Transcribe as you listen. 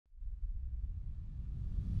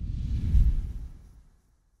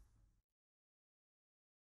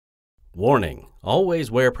Warning: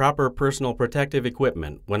 always wear proper personal protective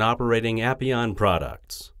equipment when operating Appion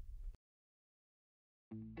products.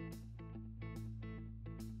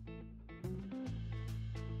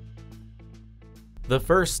 The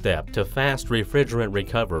first step to fast refrigerant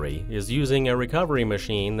recovery is using a recovery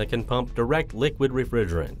machine that can pump direct liquid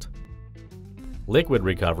refrigerant. Liquid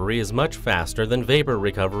recovery is much faster than vapor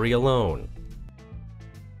recovery alone.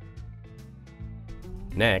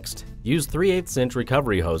 Next, use 3/8 inch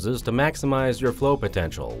recovery hoses to maximize your flow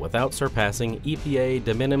potential without surpassing EPA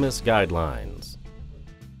de minimis guidelines.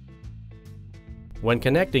 When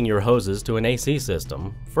connecting your hoses to an AC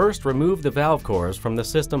system, first remove the valve cores from the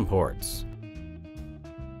system ports.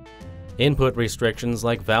 Input restrictions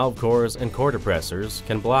like valve cores and core depressors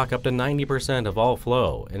can block up to 90% of all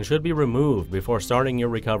flow and should be removed before starting your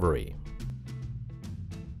recovery.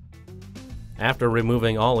 After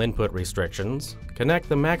removing all input restrictions, connect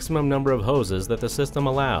the maximum number of hoses that the system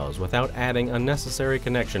allows without adding unnecessary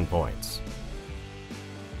connection points.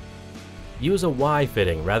 Use a Y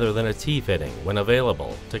fitting rather than a T fitting when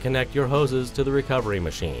available to connect your hoses to the recovery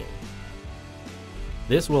machine.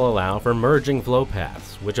 This will allow for merging flow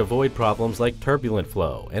paths, which avoid problems like turbulent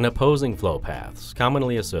flow and opposing flow paths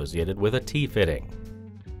commonly associated with a T fitting.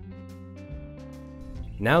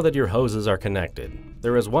 Now that your hoses are connected,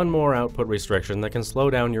 there is one more output restriction that can slow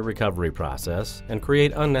down your recovery process and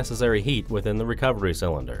create unnecessary heat within the recovery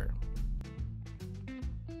cylinder.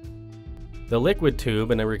 The liquid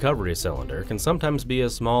tube in a recovery cylinder can sometimes be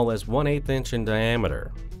as small as 1/8 inch in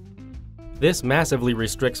diameter. This massively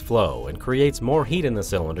restricts flow and creates more heat in the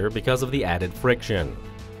cylinder because of the added friction.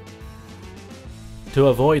 To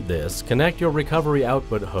avoid this, connect your recovery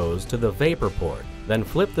output hose to the vapor port, then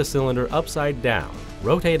flip the cylinder upside down,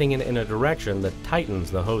 rotating it in a direction that tightens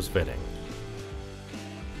the hose fitting.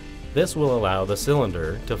 This will allow the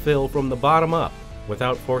cylinder to fill from the bottom up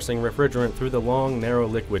without forcing refrigerant through the long, narrow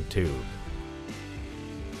liquid tube.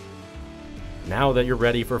 Now that you're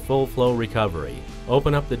ready for full flow recovery,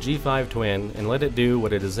 open up the G5 Twin and let it do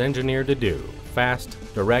what it is engineered to do: fast,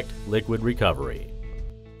 direct liquid recovery.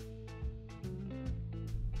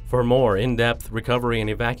 For more in-depth recovery and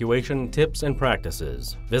evacuation tips and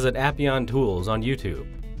practices, visit Appion Tools on YouTube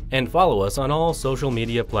and follow us on all social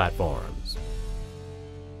media platforms.